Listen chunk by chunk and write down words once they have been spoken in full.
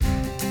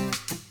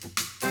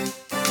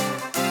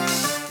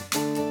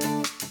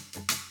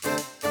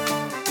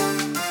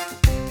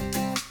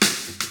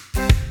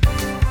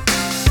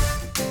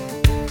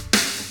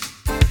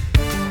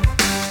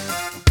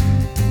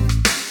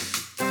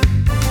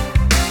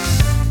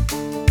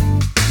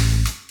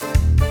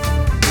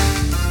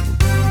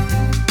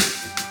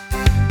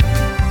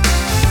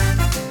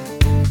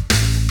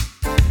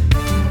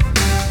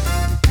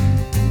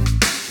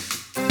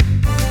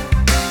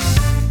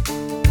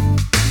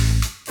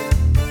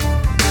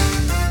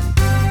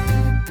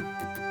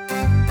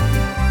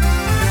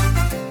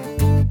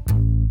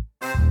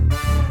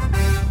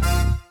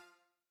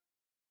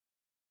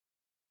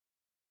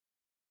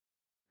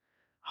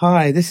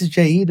Hi, this is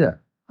Jaida.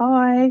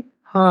 Hi.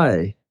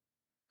 Hi.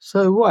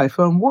 So, wife,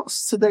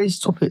 what's today's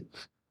topic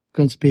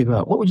going to be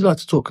about? What would you like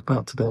to talk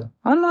about today?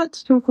 I'd like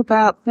to talk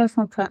about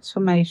personal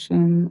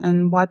transformation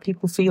and why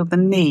people feel the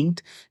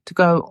need to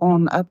go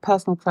on a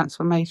personal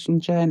transformation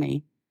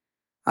journey.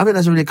 I think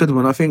that's a really good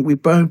one. I think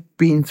we've both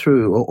been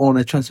through or on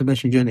a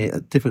transformation journey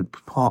at different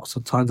parts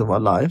of times of our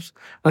lives.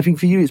 I think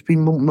for you, it's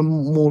been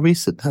more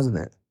recent, hasn't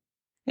it?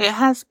 It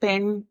has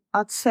been,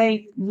 I'd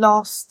say,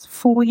 last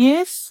 4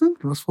 years.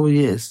 Last 4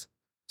 years.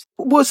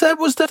 Was there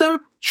a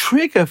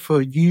trigger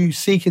for you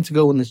seeking to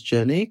go on this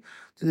journey?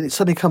 Did it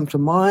suddenly come to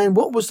mind?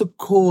 What was the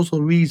cause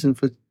or reason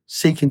for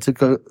seeking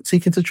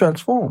to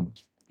transform?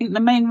 I think the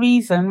main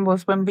reason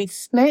was when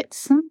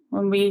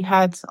we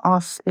had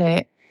our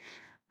split,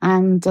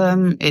 and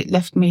it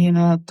left me in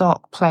a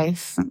dark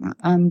place,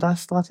 and I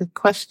started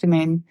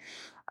questioning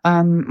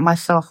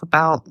myself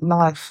about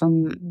life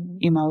and,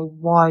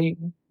 why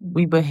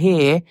we were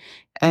here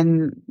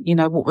and,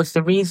 what was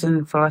the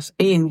reason for us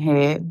being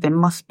here. There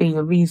must be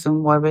a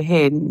reason why we're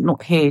here,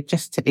 not here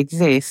just to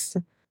exist.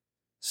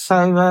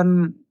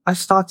 So, I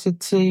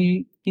started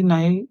to,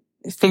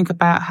 think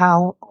about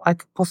how I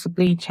could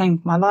possibly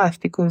change my life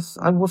because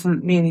I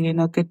wasn't really in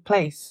a good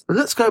place. But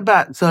let's go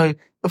back. So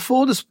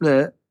before the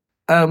split,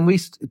 we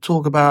used to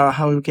talk about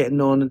how we were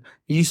getting on, and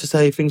you used to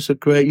say things were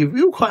great. You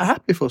were quite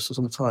happy for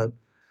some time.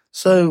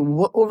 So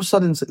what, all of a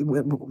sudden,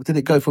 did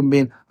it go from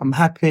being I'm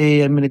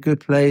happy, I'm in a good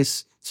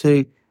place,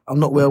 to I'm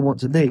not where I want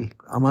to be,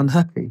 I'm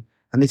unhappy,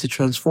 I need to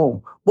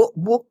transform?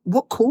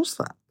 What caused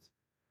that?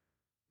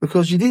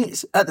 Because you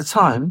didn't at the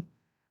time.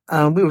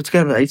 We were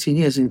together 18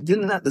 years, and you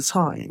didn't at the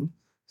time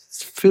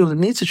feel the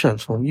need to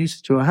transform. You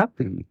said you were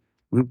happy.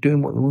 We were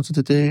doing what we wanted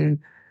to do.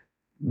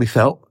 We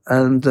felt,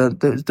 and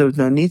there was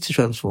no need to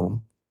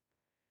transform.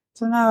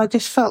 So no, I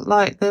just felt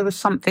like there was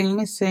something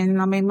missing.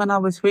 I mean, when I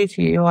was with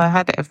you, I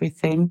had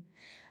everything,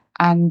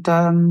 and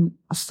I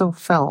still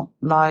felt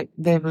like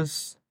there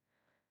was,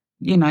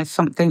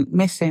 something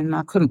missing.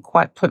 I couldn't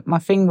quite put my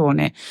finger on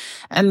it.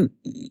 And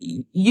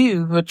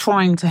you were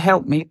trying to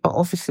help me, but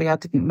obviously I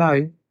didn't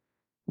know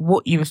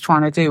what you was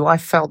trying to do. I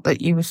felt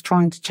that you was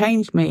trying to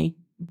change me,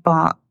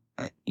 but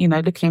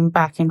looking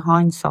back in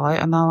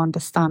hindsight, I now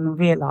understand and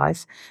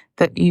realise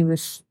that you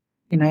was,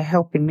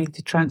 helping me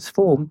to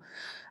transform.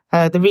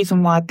 The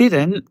reason why I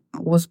didn't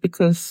was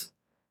because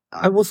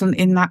I wasn't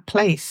in that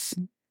place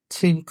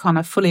to kind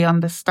of fully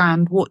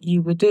understand what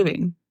you were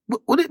doing.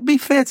 Would it be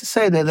fair to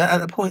say that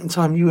at a point in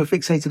time you were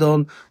fixated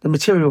on the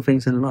material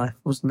things in life,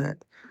 wasn't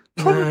it?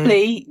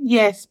 Probably,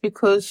 yes,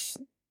 because,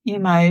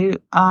 there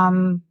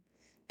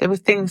were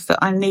things that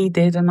I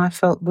needed and I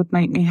felt would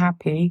make me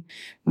happy.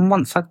 And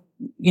once I,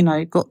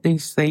 got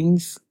these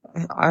things,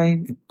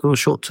 They were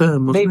short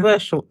term, they wasn't it? were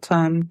short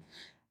term.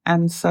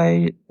 And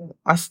so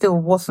I still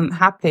wasn't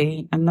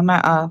happy. And no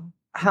matter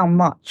how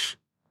much,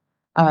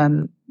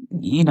 um,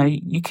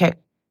 you kept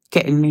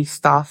getting me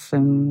stuff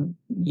and,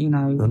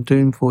 I'm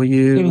doing for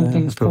you, doing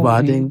things for me,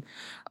 providing.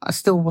 I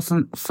still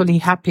wasn't fully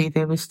happy.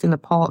 There was still a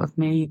part of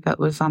me that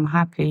was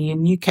unhappy.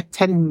 And you kept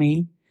telling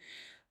me,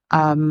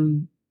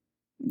 that,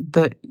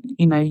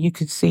 you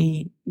could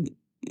see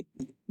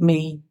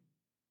me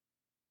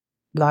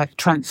like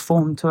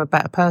transform to a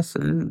better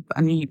person.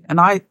 And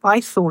I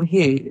saw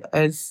you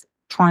as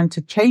trying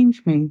to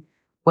change me,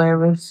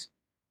 whereas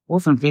it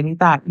wasn't really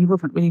that. You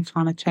wasn't really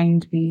trying to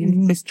change me. You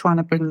were just trying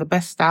to bring the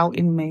best out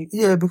in me.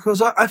 Yeah,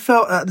 because I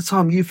felt at the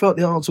time you felt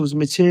the answer was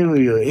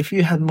material. If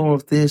you had more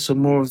of this or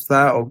more of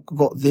that or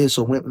got this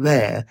or went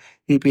there,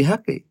 you'd be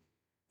happy.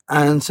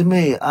 And to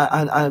me,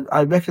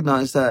 I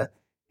recognise that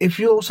if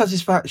your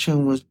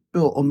satisfaction was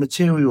built on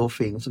material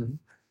things and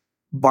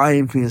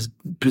buying things,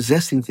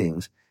 possessing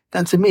things,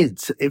 then to me,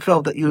 it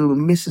felt that you were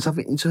missing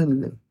something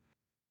internally.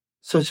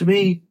 So to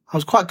me, I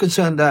was quite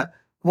concerned that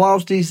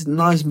whilst these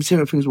nice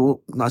material things were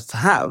nice to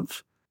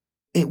have,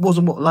 it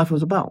wasn't what life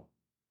was about.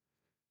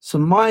 So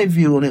my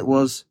view on it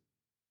was,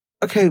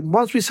 okay,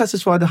 once we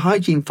satisfy the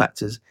hygiene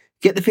factors,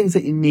 get the things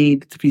that you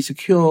need to be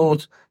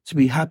secured, to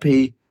be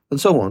happy,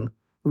 and so on,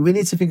 we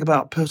need to think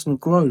about personal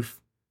growth.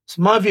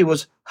 So my view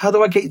was, how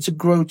do I get you to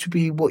grow to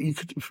be what you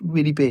could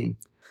really be?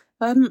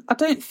 I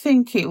don't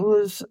think it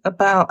was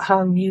about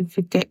how you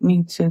could get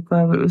me to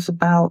grow. It was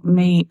about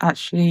me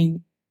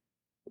actually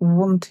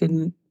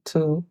wanting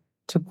to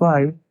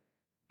grow.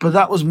 But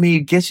that was me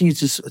getting you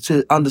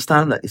to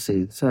understand that, you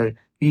see. So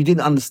you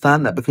didn't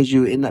understand that because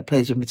you were in that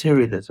place of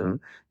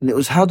materialism. And it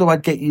was, how do I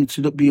get you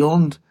to look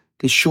beyond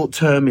the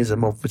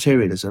short-termism of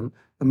materialism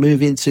and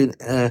move into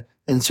a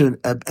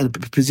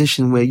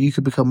position where you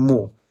could become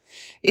more?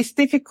 It's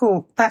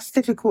difficult. That's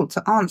difficult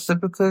to answer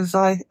because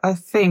I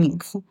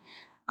think,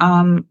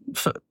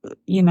 for,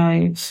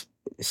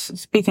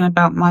 speaking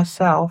about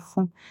myself,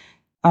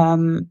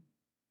 um,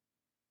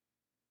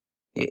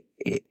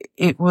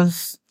 it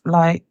was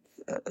like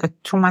a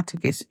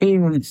traumatic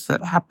experience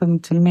that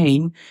happened to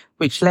me,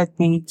 which led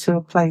me to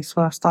a place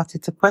where I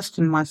started to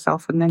question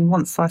myself. And then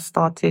once I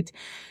started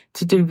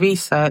to do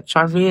research,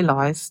 I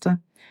realized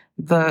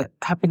that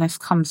happiness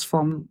comes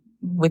from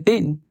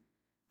within.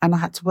 and I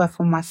had to work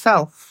on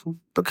myself.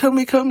 But can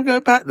we go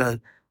back though?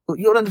 Well,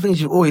 one of the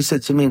things you've always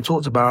said to me and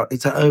talked about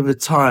is that over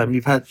time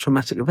you've had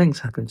traumatic events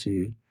happen to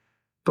you.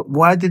 But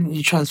why didn't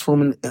you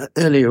transform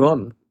earlier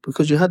on?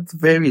 Because you had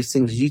various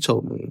things you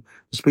told me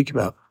to speak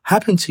about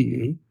happen to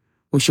you,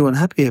 which you weren't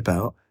happy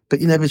about, but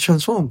you never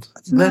transformed.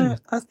 No,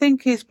 I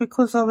think it's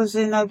because I was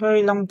in a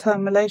very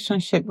long-term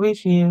relationship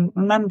with you.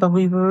 Remember,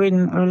 we were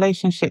in a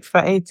relationship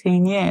for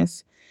 18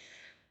 years.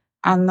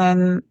 And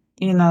then,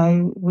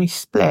 we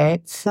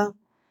split,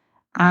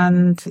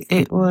 and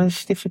it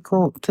was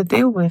difficult to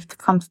deal with, to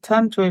come to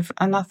terms with.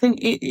 And I think,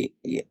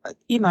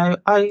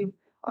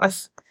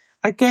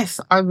 I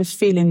guess I was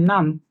feeling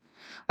numb.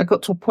 I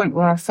got to a point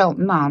where I felt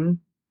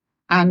numb,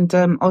 and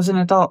I was in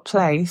a dark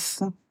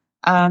place,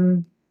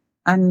 and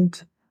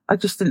I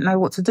just didn't know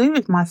what to do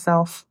with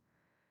myself.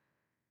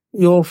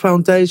 Your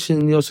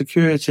foundation, your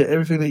security,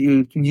 everything that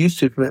you used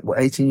to for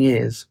 18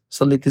 years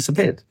suddenly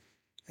disappeared.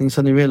 And you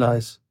suddenly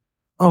realise,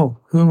 oh,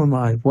 who am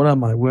I? What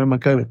am I? Where am I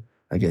going?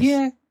 I guess.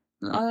 Yeah,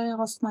 I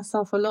asked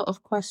myself a lot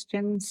of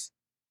questions.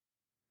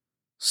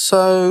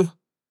 So,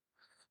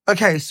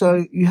 okay,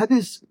 so you had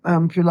this,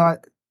 if you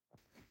like,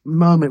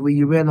 moment where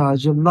you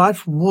realised your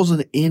life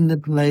wasn't in the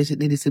place it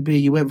needed to be.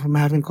 You went from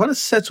having quite a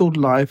settled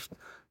life,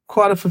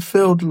 quite a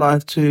fulfilled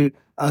life, to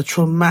a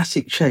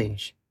traumatic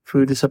change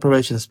through the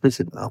separation,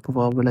 splitting up of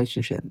our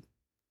relationship.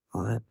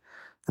 All right,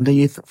 and then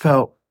you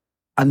felt,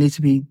 I need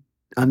to be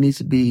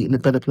in a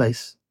better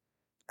place,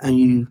 and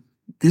you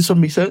did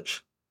some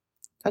research.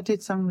 I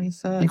did some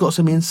research. You got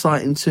some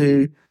insight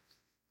into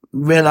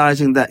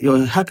realising that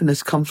your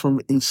happiness comes from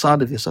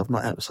inside of yourself,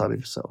 not outside of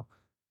yourself.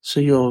 So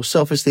your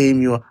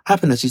self-esteem, your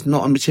happiness is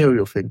not a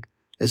material thing.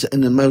 It's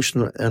an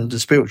emotional and a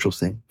spiritual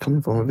thing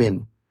coming from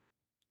within.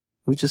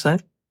 Would you say?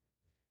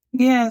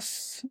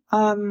 Yes,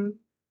 I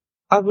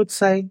would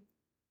say.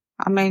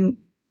 I mean,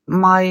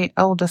 my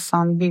elder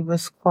son, he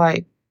was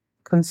quite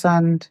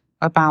concerned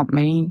about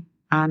me,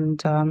 and,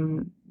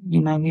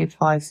 he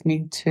advised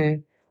me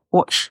to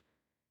watch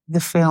the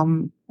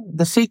film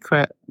The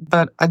Secret,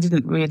 but I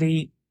didn't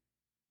really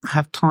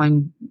have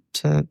time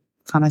to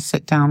kind of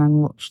sit down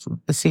and watch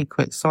The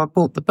Secret. So I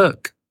bought the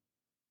book,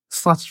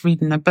 started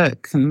reading the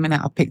book, and the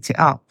minute I picked it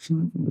up,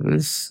 it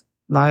was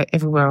like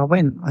everywhere I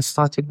went, I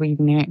started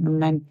reading it.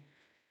 And then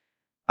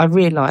I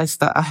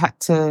realised that I had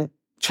to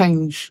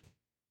change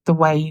the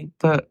way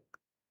that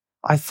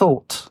I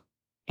thought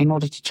in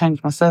order to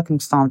change my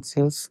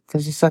circumstances,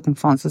 because your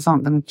circumstances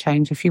aren't going to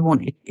change. If you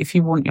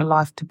want your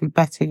life to be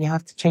better, you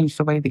have to change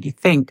the way that you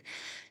think.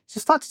 So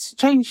I started to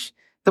change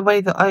the way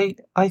that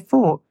I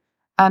thought.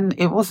 And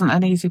it wasn't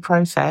an easy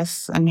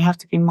process, and you have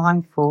to be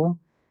mindful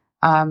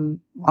on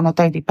a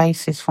daily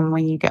basis from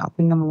when you get up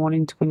in the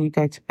morning to when you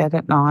go to bed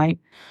at night.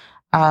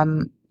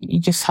 You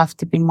just have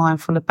to be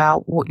mindful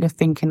about what you're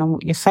thinking and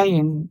what you're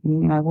saying,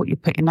 what you're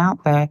putting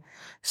out there.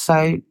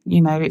 So,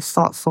 it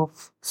starts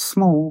off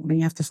small, and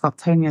you have to start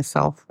telling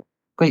yourself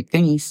great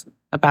things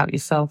about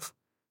yourself.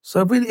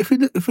 So if we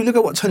look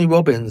at what Tony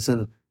Robbins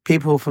and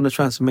people from the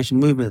transformation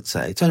movement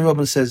say, Tony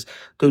Robbins says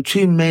there are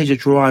two major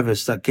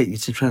drivers that get you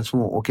to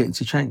transform or get you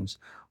to change.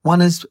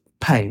 One is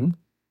pain,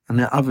 and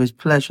the other is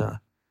pleasure.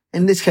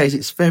 In this case,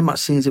 it's very much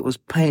seen as it was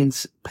pain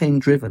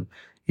driven.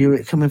 You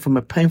were coming from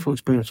a painful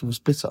experience of a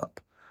split up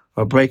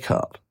or a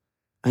breakup,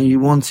 and you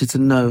wanted to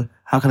know,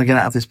 how can I get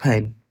out of this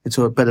pain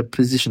into a better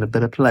position, a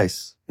better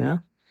place? Yeah.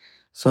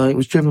 So it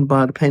was driven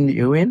by the pain that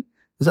you were in.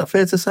 Is that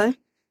fair to say?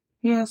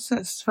 Yes,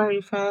 that's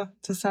very fair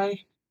to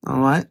say. All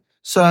right.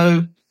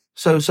 So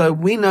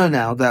we know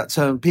now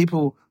that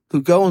people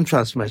who go on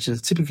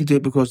transformations typically do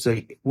it because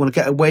they want to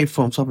get away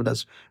from something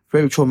that's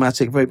very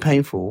traumatic, very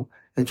painful,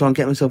 and try and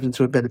get themselves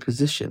into a better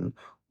position.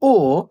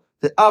 Or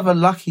the other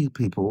lucky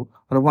people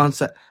are the ones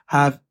that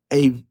have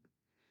a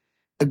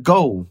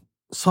goal,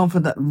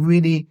 something that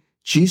really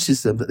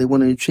juices them that they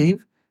want to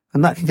achieve,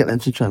 and that can get them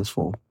to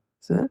transform.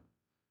 See?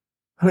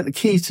 I think the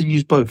key is to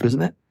use both,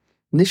 isn't it?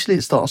 Initially,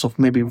 it starts off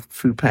maybe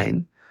through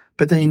pain,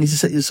 but then you need to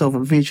set yourself a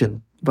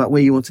vision about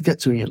where you want to get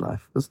to in your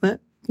life, doesn't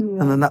it? Yeah.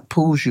 And then that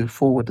pulls you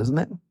forward, doesn't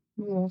it?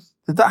 Yes.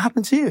 Did that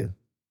happen to you?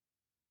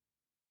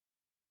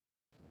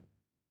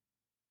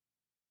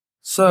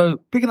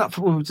 So, picking up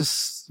from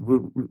where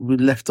we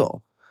left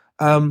off,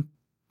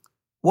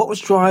 what was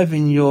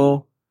driving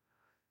your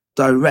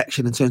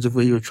direction in terms of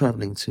where you were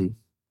traveling to?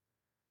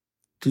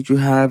 Did you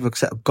have a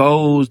set of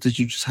goals? Did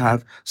you just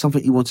have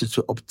something you wanted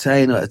to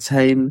obtain or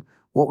attain?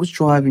 What was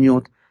driving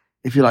your,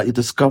 if you like, your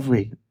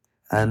discovery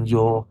and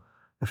your,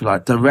 if you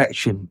like,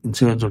 direction in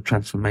terms of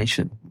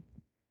transformation?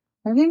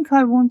 I think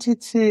I wanted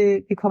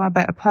to become a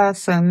better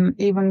person,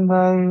 even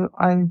though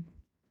I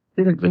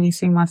didn't really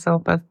see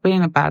myself as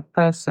being a bad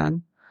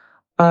person.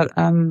 But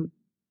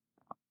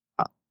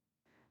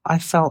I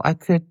felt I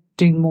could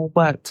do more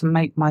work to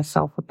make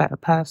myself a better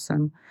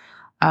person.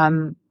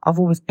 I've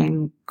always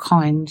been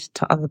kind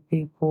to other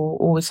people,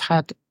 always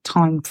had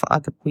time for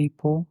other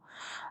people,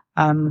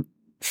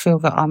 feel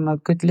that I'm a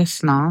good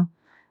listener,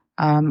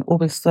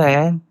 always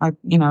there. I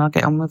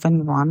get on with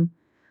anyone.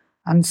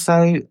 And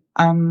so,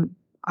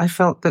 I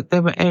felt that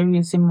there were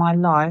areas in my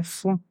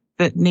life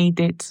that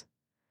needed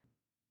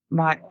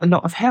like a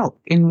lot of help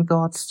in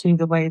regards to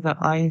the way that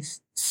I,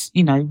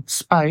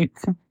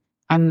 spoke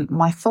and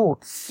my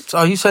thoughts. So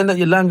are you saying that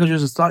your language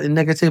was slightly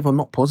negative or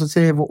not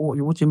positive? Or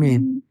what do you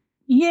mean?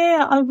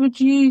 Yeah, I would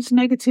use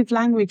negative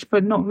language,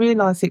 but not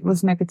realize it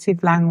was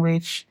negative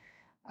language.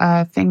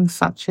 Things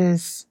such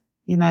as,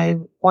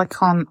 why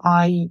can't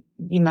I,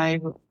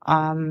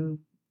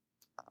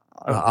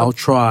 I'll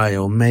try,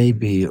 or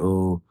maybe,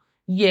 or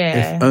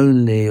yeah. if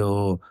only,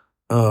 or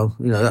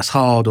that's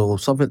hard, or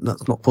something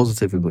that's not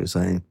positive is what you're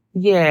saying.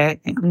 Yeah,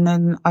 and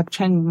then I'd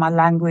change my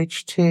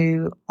language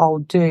to I'll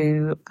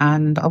do,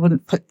 and I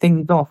wouldn't put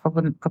things off. I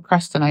wouldn't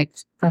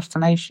procrastinate.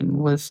 Procrastination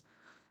was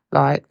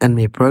like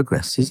enemy of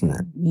progress, isn't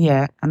it?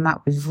 Yeah, and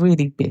that was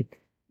really big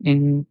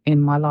in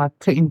my life,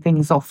 putting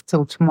things off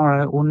till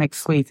tomorrow or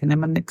next week. And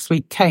then when next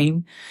week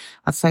came,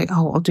 I'd say,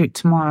 "Oh, I'll do it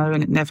tomorrow,"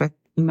 and it never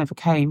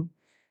came.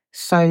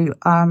 So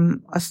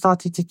I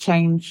started to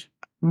change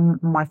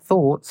my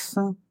thoughts.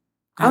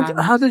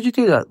 How did you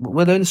do that?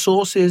 Were there any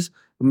sources,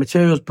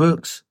 materials,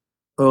 books,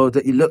 or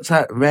that you looked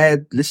at,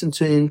 read, listened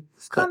to?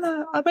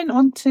 I went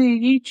onto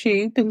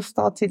YouTube and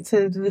started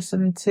to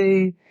listen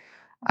to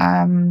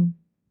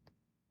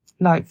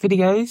like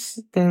videos.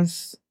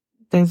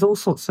 There's all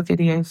sorts of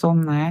videos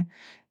on there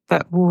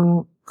that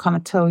will kind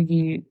of tell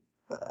you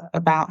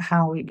about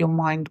how your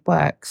mind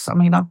works. I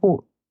mean, I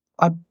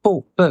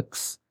bought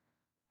books,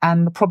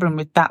 and the problem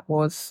with that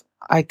was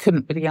I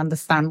couldn't really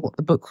understand what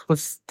the book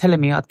was telling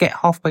me. I'd get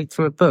halfway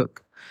through a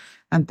book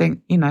and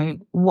think,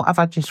 what have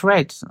I just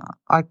read?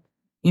 I,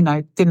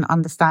 didn't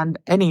understand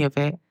any of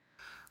it.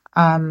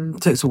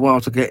 It takes a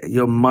while to get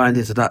your mind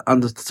into that,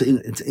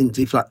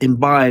 into like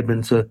imbibe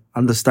and to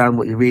understand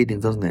what you're reading,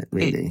 doesn't it?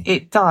 Really,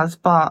 it does.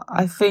 But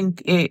I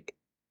think it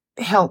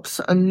helps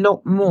a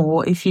lot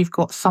more if you've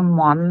got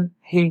someone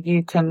who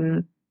you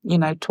can,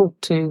 talk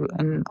to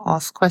and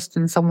ask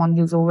questions. Someone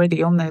who's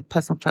already on their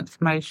personal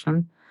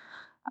transformation,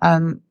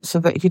 so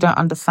that if you don't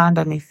understand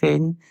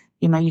anything,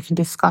 you can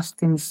discuss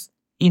things,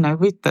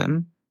 with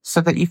them, so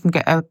that you can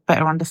get a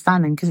better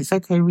understanding. Because it's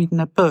okay reading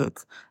a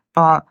book,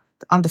 but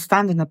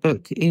understanding a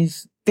book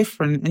is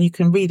different, and you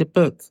can read a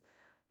book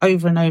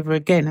over and over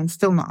again and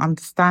still not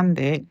understand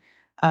it.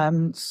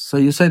 So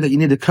you're saying that you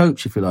need a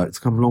coach, if you like, to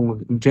come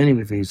along and journey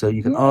with you, so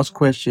you can ask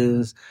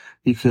questions,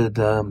 you could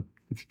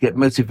get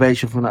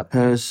motivation from that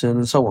person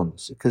and so on.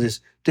 Because it's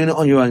doing it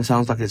on your own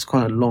sounds like it's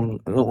quite a long,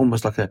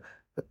 almost like a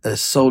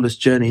soulless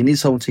journey. You need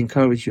someone to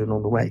encourage you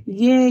along the way.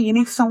 Yeah, you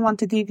need someone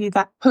to give you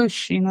that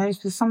push,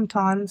 because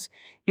sometimes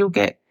you'll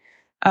get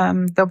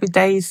there'll be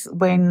days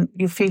when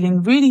you're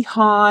feeling really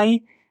high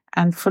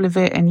and full of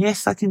it, and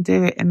yes, I can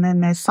do it. And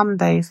then there's some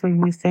days where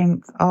you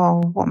think,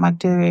 oh, what am I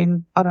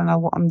doing? I don't know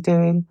what I'm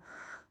doing.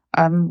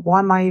 Why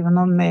am I even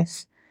on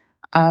this?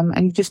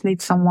 And you just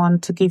need someone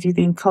to give you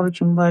the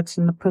encouraging words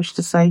and the push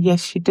to say,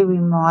 yes, you're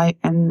doing right.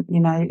 And,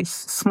 it's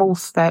small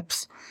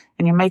steps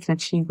and you're making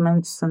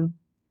achievements, and,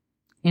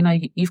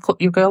 you've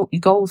got your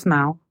goals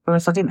now,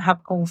 whereas I didn't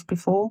have goals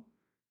before.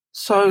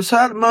 So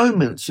at the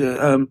moment,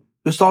 you're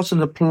starting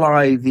to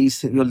apply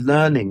your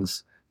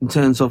learnings in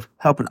terms of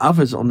helping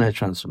others on their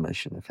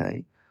transformation,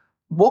 okay?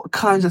 What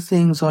kinds of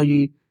things are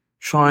you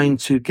trying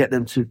to get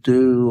them to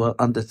do or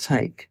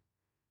undertake?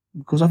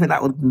 Because I think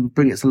that would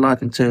bring it to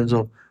life in terms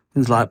of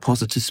things like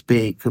positive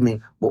speak. I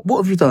mean, what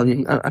have you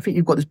done? I think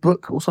you've got this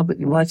book or something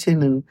you're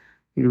writing, and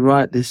you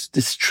write this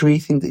tree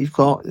thing that you've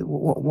got.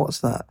 What's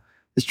that?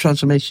 This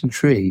transformation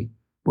tree,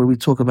 where we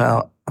talk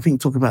about, I think you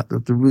talk about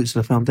the roots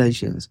and the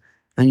foundations,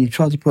 and you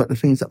try to put the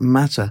things that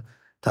matter,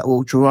 that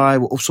will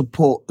drive or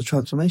support the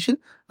transformation.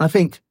 And I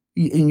think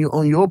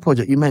on your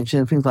project, you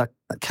mentioned things like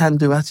a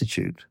can-do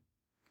attitude,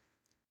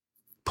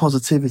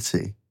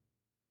 positivity,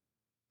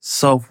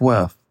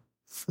 self-worth.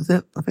 Is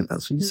it? I think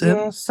that's what you said.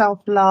 Yeah,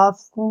 self-love,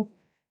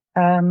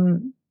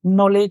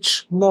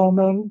 knowledge,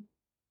 learning.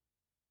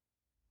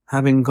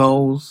 Having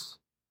goals.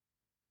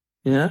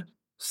 Yeah?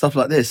 Stuff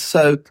like this.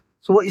 So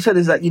what you said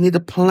is that you need a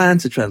plan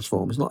to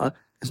transform. It's not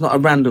a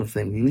random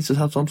thing. You need to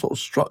have some sort of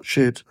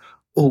structured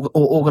or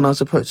organised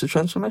approach to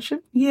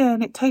transformation. Yeah,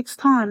 and it takes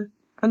time.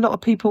 A lot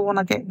of people want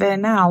to get there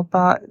now,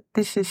 but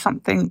this is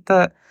something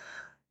that,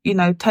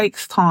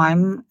 takes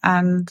time.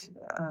 And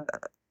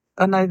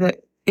I know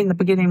that in the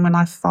beginning when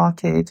I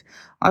started,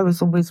 I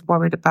was always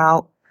worried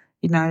about,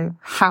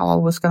 how I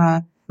was going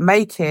to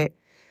make it.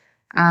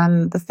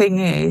 And the thing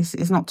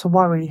is not to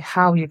worry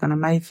how you're going to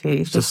make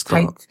it. It's just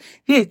start.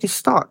 Just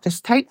start.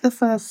 Just take the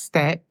first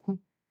step.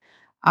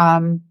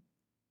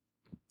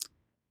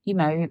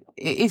 It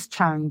is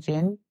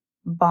challenging,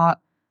 but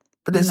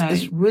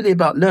it's really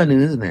about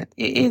learning, isn't it?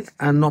 It is,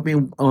 and not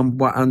being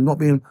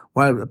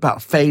worried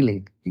about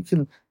failing. You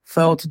can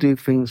fail to do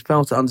things,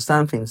 fail to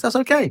understand things. That's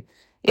okay.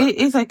 It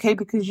is okay,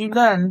 because you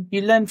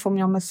learn from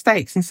your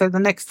mistakes, and so the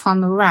next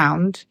time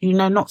around,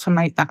 not to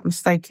make that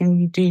mistake,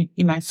 and you do,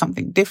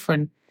 something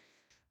different.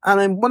 And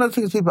then one of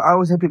the things I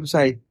always hear people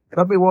say,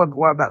 don't be worried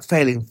about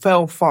failing,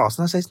 fail fast.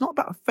 And I say, it's not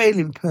about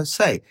failing per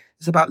se.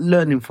 It's about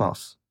learning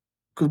fast.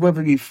 Because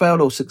whether you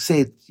fail or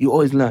succeed, you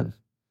always learn.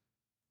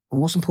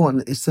 And what's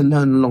important is to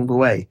learn along the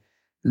way.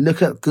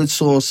 Look at good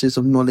sources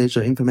of knowledge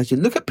or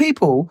information. Look at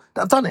people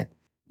that have done it.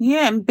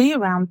 Yeah, and be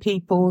around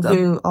people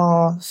who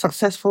are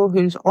successful,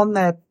 who's on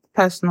their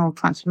personal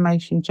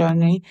transformation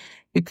journey,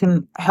 who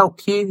can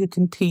help you, who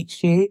can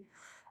teach you.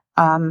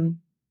 I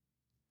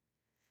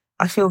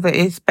feel that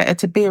it's better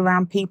to be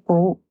around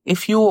people,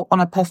 if you're on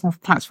a personal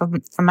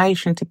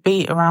transformation, to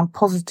be around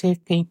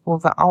positive people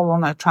that are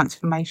on a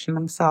transformation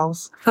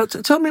themselves. So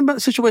tell me about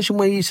the situation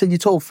where you said you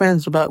told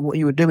friends about what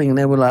you were doing and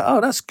they were like, oh,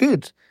 that's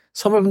good.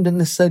 Some of them didn't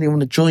necessarily want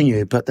to join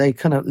you, but they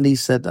kind of at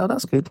least said, oh,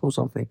 that's good or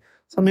something.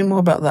 Tell me more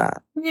about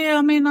that. Yeah,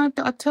 I mean, I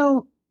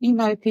tell,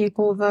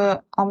 people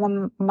that I'm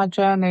on my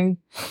journey,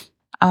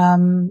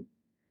 and,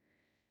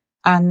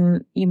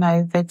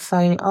 they'd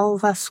say, oh,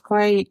 that's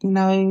great,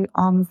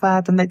 I'm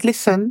glad. And they'd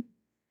listen,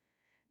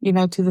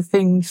 to the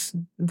things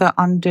that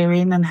I'm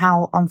doing and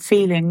how I'm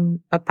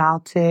feeling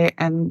about it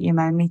and,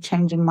 me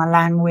changing my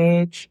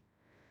language.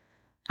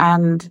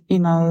 And,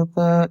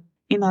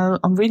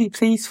 I'm really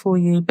pleased for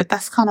you. But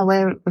that's kind of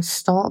where it would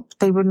stop.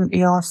 They wouldn't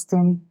be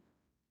asking,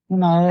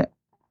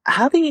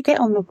 how do you get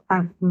on the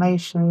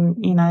transformation?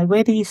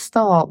 Where do you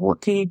start?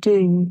 What do you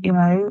do?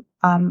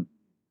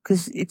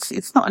 Because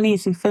it's not an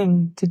easy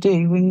thing to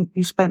do when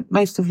you spent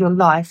most of your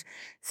life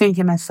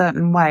thinking a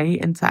certain way,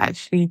 and to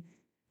actually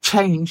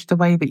change the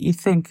way that you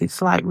think.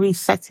 It's like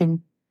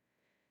resetting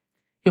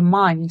your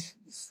mind.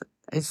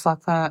 It's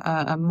like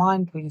a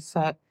mind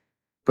reset.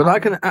 But I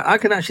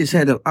can actually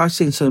say that I've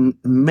seen some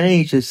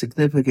major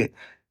significant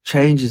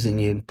changes in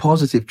you,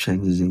 positive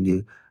changes in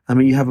you. I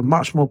mean, you have a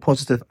much more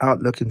positive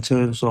outlook in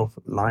terms of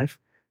life.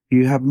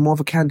 You have more of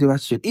a can-do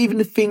attitude.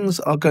 Even if things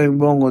are going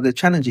wrong or they're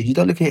challenges, you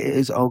don't look at it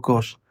as, oh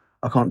gosh,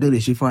 I can't do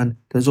this. You find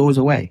there's always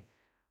a way.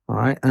 All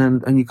right.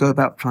 And you go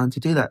about trying to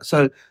do that.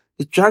 So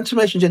the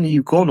transformation journey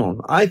you've gone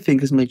on, I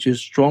think, has made you a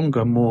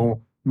stronger,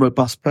 more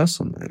robust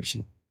person,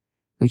 actually.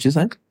 Would you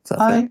say? Is that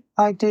fair?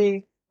 I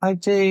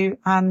do.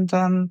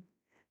 And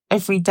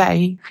every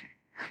day,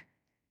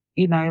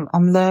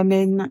 I'm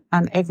learning,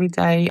 and every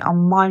day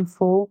I'm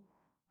mindful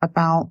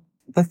about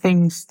the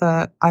things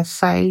that I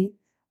say,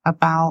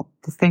 about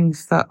the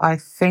things that I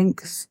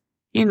think.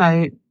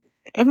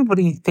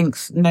 Everybody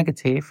thinks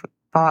negative,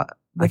 but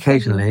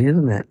occasionally,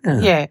 isn't it?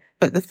 Yeah.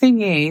 But the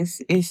thing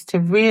is to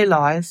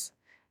realise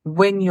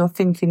when you're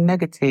thinking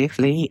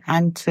negatively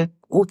and to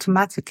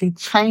automatically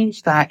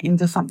change that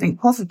into something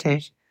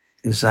positive.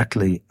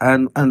 Exactly.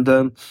 And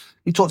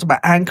you talked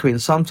about anchoring.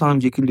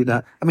 Sometimes you can do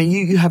that. I mean,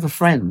 you have a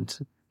friend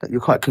that you're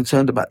quite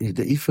concerned about,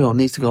 that you feel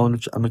needs to go on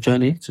a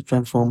journey to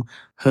transform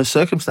her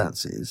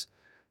circumstances.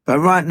 But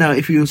right now,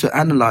 if you were to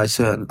analyse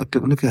her and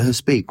look at her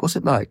speak, what's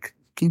it like?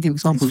 Can you give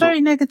examples? It's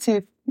very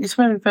negative. It's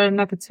very, very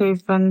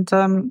negative. And,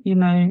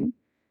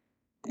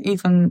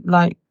 even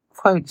like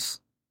quotes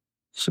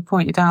she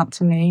pointed out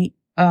to me,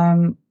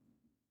 the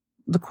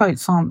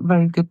quotes aren't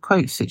very good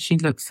quotes that she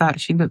looks at.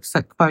 She looks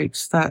at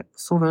quotes that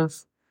sort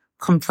of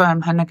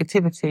confirm her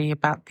negativity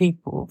about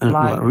people.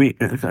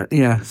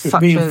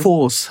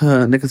 Reinforce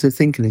her negative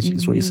thinking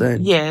is what you're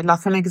saying. Yeah,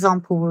 like an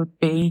example would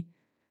be,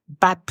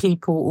 bad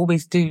people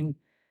always do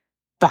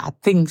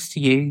bad things to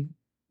you.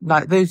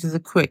 Like, those are the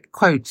quick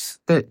quotes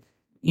that,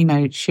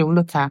 she'll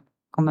look at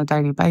on a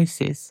daily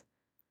basis,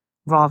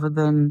 rather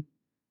than,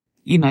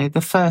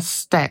 the first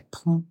step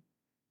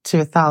to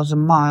 1,000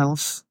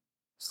 miles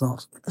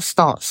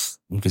starts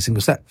with a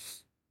single step.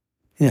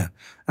 Yeah.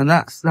 And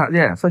that's that.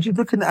 Yeah. So she's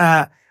looking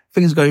at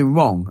things going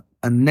wrong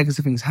and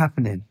negative things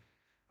happening,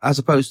 as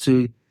opposed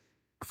to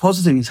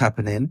positive things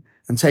happening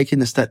and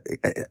taking a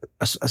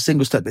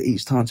single step at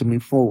each time to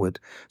move forward.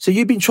 So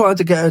you've been trying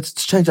to get her to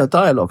change her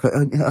dialogue,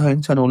 her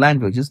internal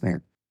language, isn't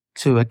it?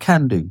 To a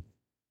can do,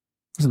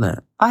 isn't it?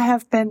 I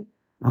have been.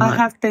 Right. I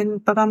have been,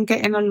 but I'm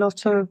getting a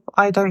lot of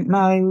I don't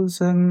knows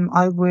and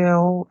I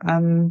will,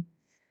 and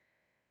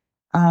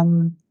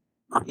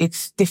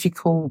it's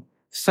difficult.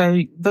 So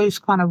those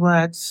kind of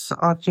words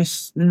are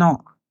just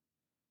not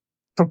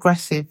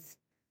progressive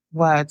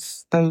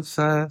words. Those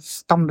are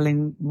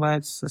stumbling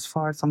words as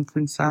far as I'm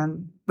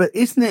concerned. But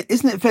isn't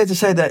it fair to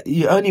say that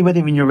you're only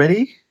ready when you're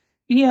ready?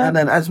 Yeah. And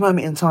then at this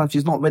moment in time,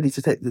 she's not ready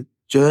to take the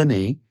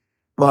journey,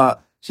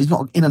 but she's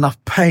not in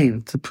enough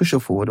pain to push her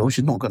forward, or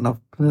she's not got enough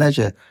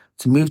pleasure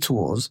to move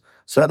towards.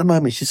 So at the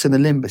moment, she's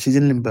in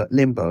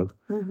limbo.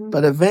 Mm-hmm.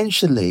 But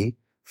eventually,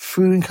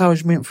 through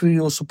encouragement, through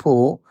your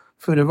support,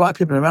 through the right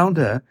people around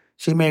her,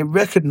 she may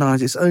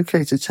recognise it's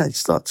okay to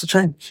start to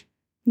change.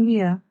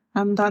 Yeah.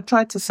 And I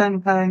try to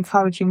send her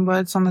encouraging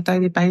words on a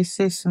daily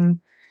basis, and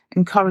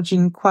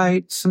encouraging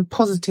quotes and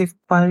positive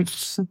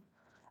quotes.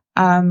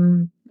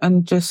 And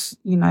just,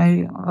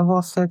 I've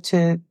asked her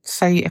to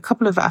say a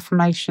couple of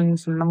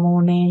affirmations in the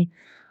morning.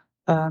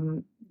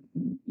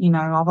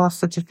 I've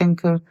asked her to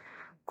think of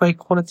great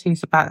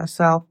qualities about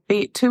herself,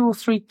 be it 2 or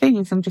 3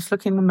 things, and just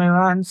look in the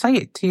mirror and say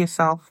it to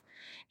yourself.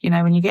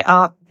 When you get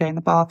up, go in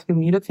the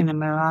bathroom, you look in the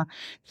mirror,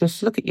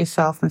 just look at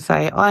yourself and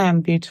say, I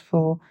am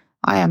beautiful,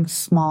 I am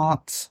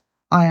smart,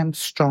 I am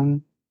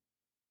strong.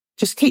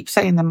 Just keep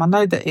saying them. I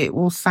know that it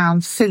will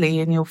sound silly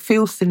and you'll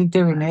feel silly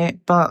doing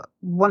it, but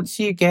once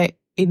you get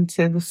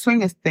into the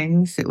swing of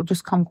things, it will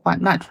just come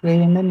quite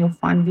naturally, and then you'll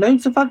find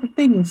loads of other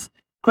things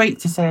great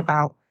to say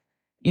about,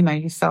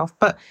 yourself.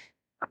 But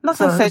like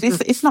I said,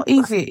 it's not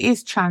easy. It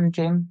is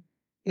challenging.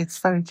 It's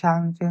very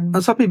challenging.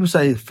 And some people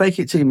say, fake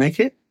it till you make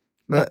it.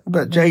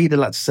 But Jay, they'd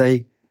like to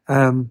say,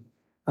 do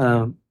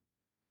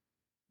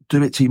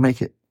it till you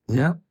make it.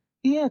 Yeah?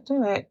 Yeah,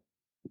 do it.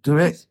 Do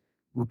it.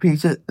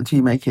 Repeat it until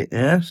you make it.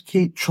 Yeah?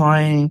 Keep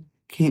trying,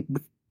 keep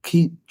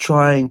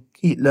trying,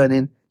 keep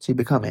learning till you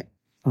become it.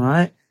 All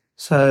right?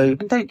 So.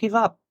 And don't give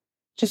up.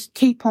 Just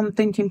keep on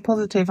thinking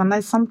positive. I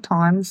know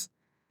sometimes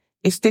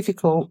it's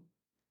difficult,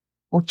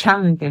 or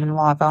challenging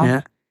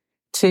rather,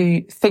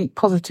 to think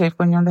positive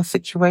when you're in a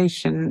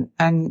situation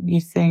and you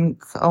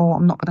think, oh,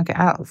 I'm not going to get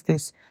out of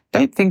this.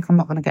 Don't think I'm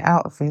not going to get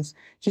out of this.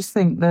 Just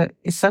think that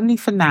it's only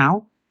for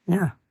now.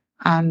 Yeah.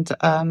 And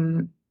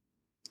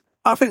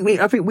I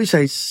think we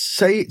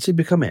say it to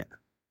become it.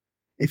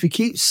 If you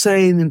keep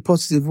saying in a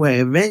positive way,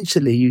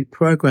 eventually you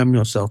program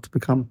yourself to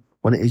become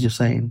what it is you're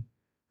saying,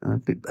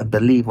 and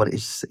believe what it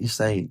is you're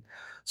saying.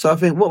 So I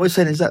think what we're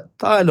saying is that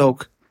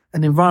dialogue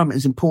and environment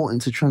is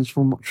important to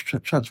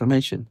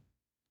transformation.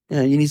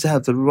 You need to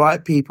have the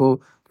right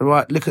people,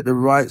 look at the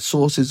right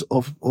sources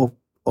of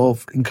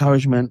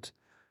encouragement,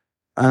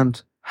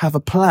 and have a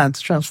plan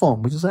to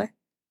transform. Would you say?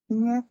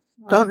 Yeah.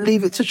 Don't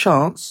leave it to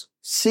chance.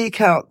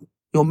 Seek out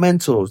your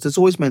mentors. There's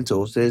always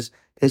mentors. There's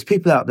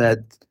people out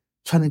there,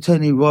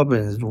 Tony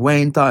Robbins,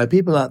 Wayne Dyer,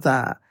 people like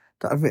that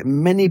have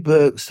written many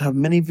books, have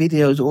many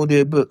videos,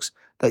 audio books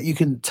that you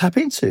can tap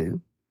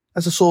into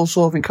as a source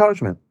of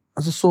encouragement,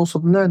 as a source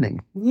of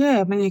learning.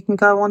 Yeah, I mean, you can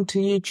go onto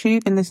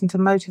YouTube and listen to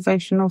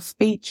motivational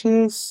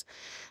speeches.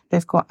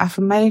 They've got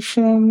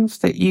affirmations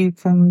that you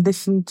can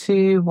listen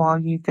to while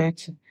you go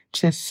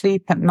to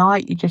sleep at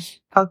night. You just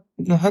plug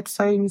your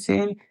headphones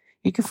in.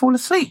 You can fall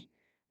asleep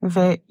with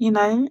it,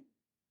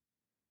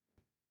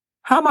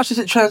 How much has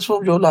it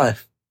transformed your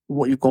life,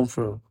 what you've gone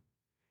through?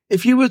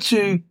 If you were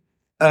to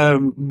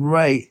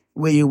rate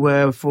where you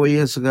were 4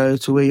 years ago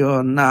to where you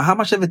are now, how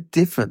much of a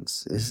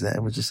difference is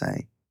there, would you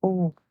say?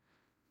 Oh,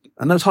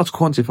 I know it's hard to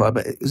quantify,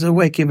 but is there a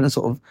way of giving us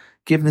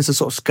a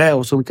sort of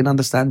scale so we can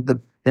understand the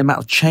amount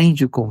of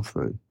change you've gone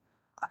through?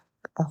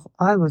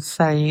 I would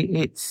say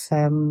it's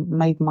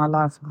made my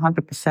life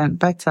 100%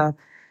 better,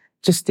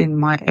 just in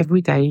my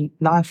everyday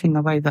life, in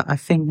the way that I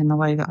think, in the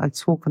way that I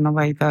talk, in the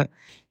way that,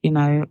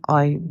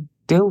 I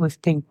deal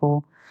with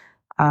people.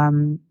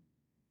 I've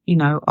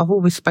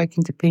always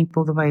spoken to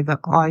people the way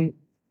that I,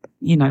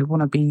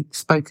 want to be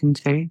spoken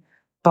to,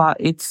 but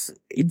it's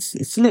a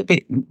little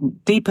bit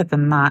deeper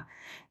than that.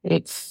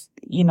 It's,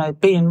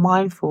 being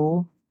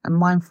mindful, and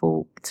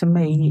mindful to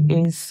me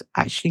is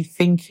actually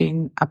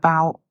thinking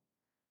about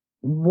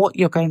what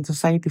you're going to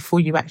say before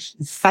you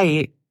actually say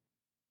it,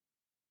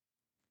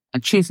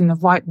 and choosing the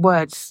right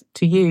words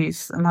to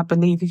use. And I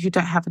believe if you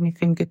don't have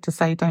anything good to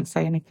say, don't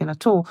say anything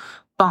at all.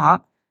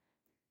 But,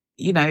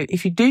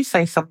 if you do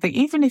say something,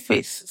 even if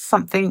it's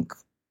something,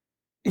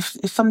 if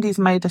somebody's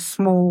made a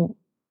small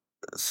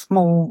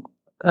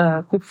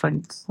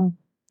difference,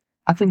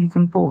 I think it's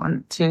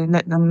important to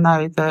let them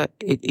know that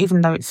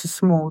even though it's a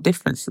small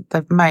difference that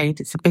they've made,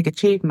 it's a big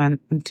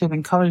achievement, and to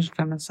encourage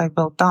them and say,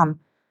 well done,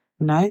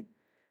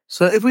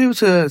 So if we were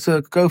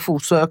to go full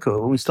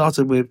circle, when we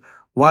started with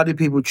why do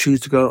people choose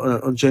to go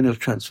on a journey of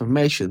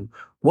transformation,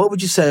 what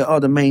would you say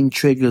are the main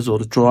triggers or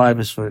the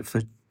drivers for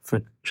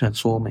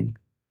transforming?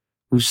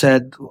 We've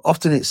said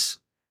often it's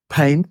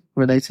pain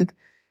related.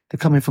 They're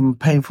coming from a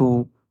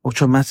painful or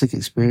traumatic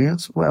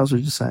experience. What else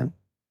would you say?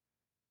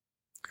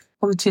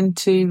 Wanting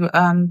to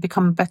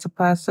become a better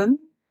person.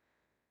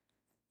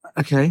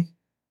 Okay.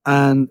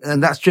 And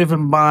that's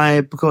driven by,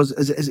 because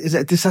is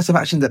it a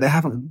dissatisfaction that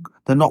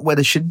they're not where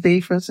they should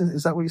be, for instance?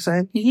 Is that what you're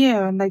saying?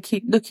 Yeah, and they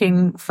keep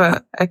looking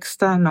for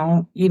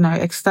externally,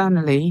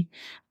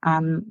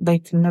 and they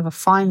can never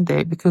find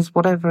it, because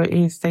whatever it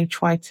is they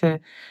try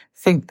to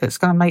think that's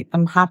going to make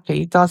them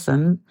happy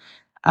doesn't.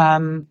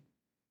 I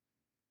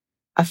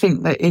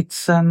think that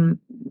it's,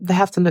 they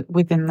have to look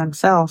within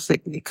themselves.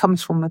 It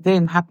comes from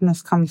within.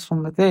 Happiness comes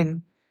from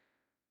within.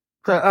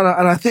 So,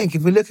 and I think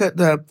if we look at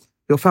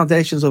your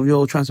foundations of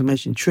your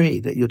transformation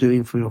tree that you're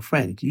doing for your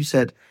friend, you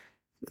said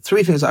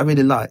 3 things that I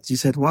really liked. You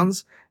said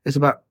one's it's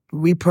about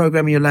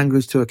reprogramming your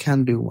language to a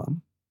can-do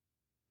one.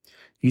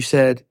 You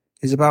said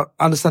it's about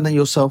understanding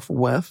your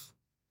self-worth.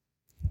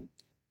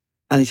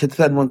 And you said the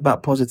third one's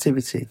about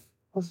positivity.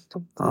 All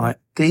right.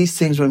 These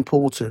things are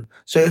important.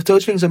 So if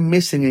those things are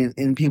missing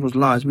in people's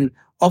lives,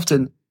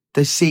 often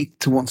they seek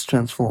to want to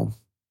transform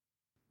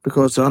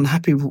because they're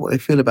unhappy with what they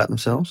feel about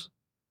themselves.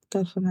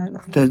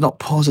 Definitely. They're not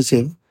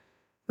positive.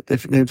 They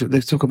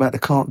talk about they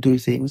can't do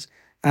things,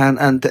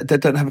 and they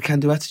don't have a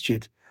can-do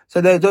attitude.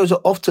 So those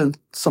are often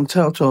some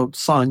telltale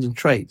signs and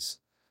traits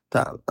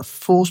that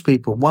force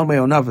people, one way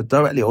or another,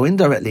 directly or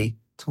indirectly,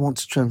 to want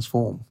to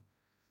transform.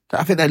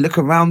 I think they look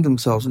around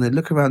themselves and they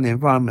look around the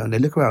environment and they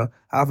look around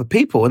other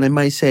people and they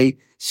may see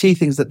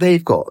things that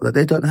they've got that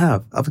they don't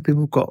have. Other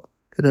people have got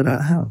that they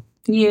don't have.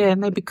 Yeah,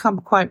 and they become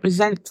quite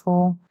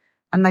resentful,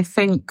 and they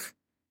think,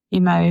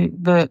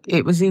 that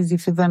it was easy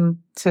for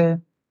them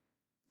to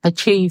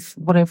achieve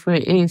whatever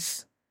it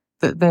is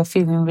that they're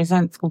feeling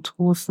resentful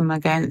towards them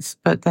against,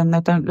 but then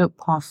they don't look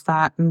past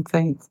that and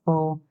think,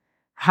 well,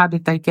 how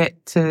did they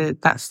get to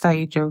that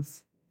stage of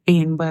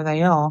being where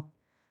they are?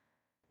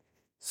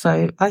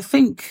 So I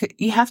think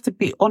you have to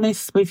be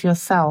honest with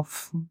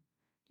yourself.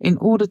 In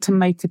order to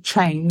make a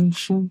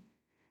change,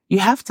 you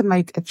have to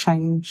make a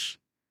change.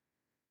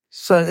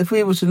 So if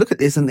we were to look at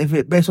this and if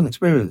it based on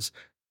experience,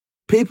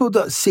 people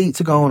that seek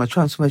to go on a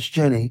transformation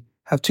journey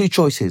have two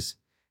choices: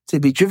 to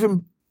be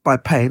driven by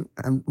pain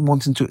and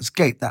wanting to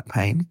escape that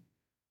pain,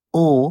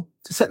 or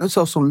to set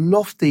themselves some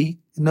lofty,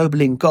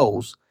 ennobling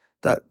goals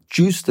that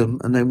juice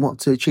them and they want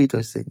to achieve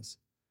those things.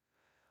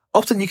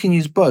 Often you can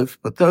use both,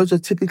 but those are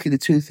typically the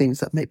two things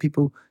that make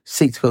people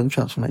seek to go on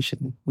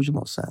transformation. Would you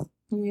not say?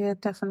 Yeah,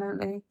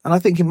 definitely. And I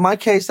think in my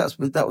case, that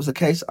was the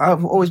case.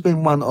 I've always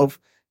been one of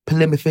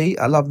polymathy.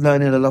 I love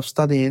learning. I love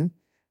studying.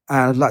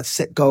 And I'd like to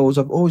set goals.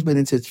 I've always been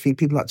into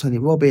people like Tony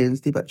Robbins,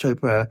 Deepak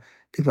Chopra,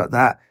 people like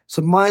that.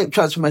 So my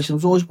transformation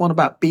was always one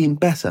about being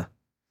better.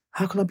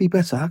 How can I be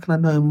better? How can I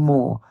know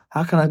more?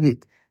 How can I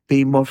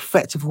be more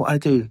effective at what I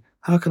do?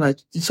 How can I,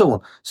 so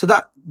on. So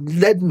that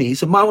led me,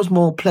 so mine was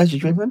more pleasure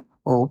driven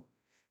or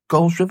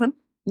goals driven.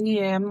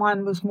 Yeah,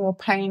 mine was more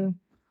pain.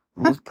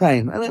 It was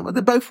pain. And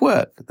they both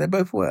work. They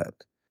both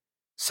work.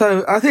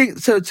 So I think,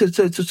 so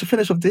to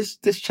finish off this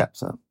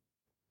chapter,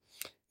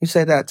 you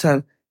say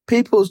that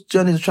people's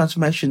journey to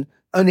transformation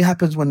only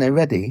happens when they're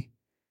ready.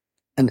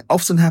 And it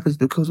often happens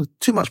because of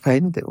too much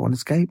pain, they want to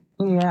escape.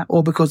 Yeah.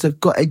 Or because they've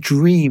got a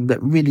dream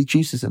that really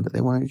juices them that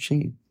they want to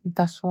achieve.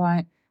 That's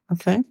right.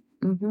 Okay.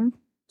 Mm-hmm.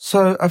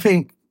 So I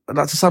think I'd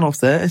like to sign off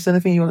there. Is there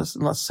anything you want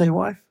to say,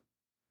 wife?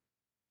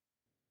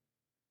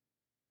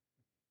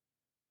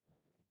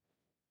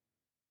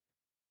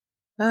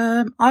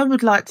 I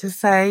would like to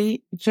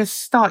say just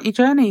start your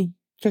journey.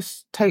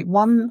 Just take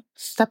one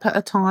step at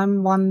a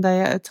time, one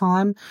day at a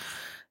time.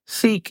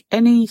 Seek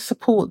any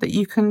support that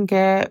you can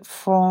get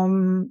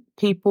from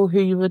people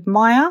who you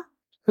admire,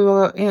 who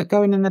are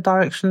going in the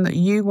direction that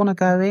you want to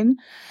go in.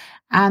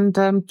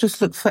 And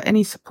just look for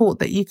any support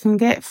that you can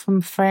get from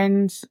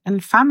friends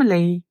and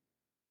family.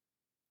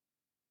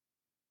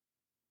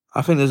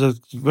 I think those are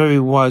very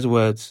wise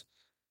words.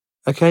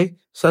 Okay,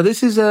 so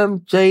this is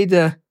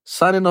Jade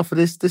signing off for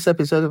this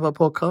episode of our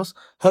podcast.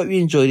 Hope you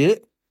enjoyed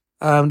it.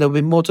 There'll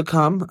be more to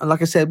come. And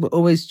like I said, we're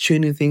always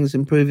tuning things,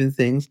 improving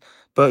things.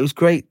 But it was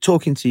great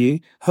talking to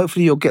you.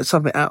 Hopefully you'll get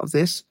something out of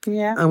this.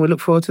 Yeah. And we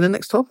look forward to the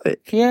next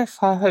topic. Yes,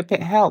 I hope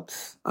it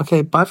helps.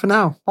 Okay, bye for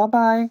now.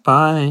 Bye-bye.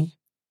 Bye.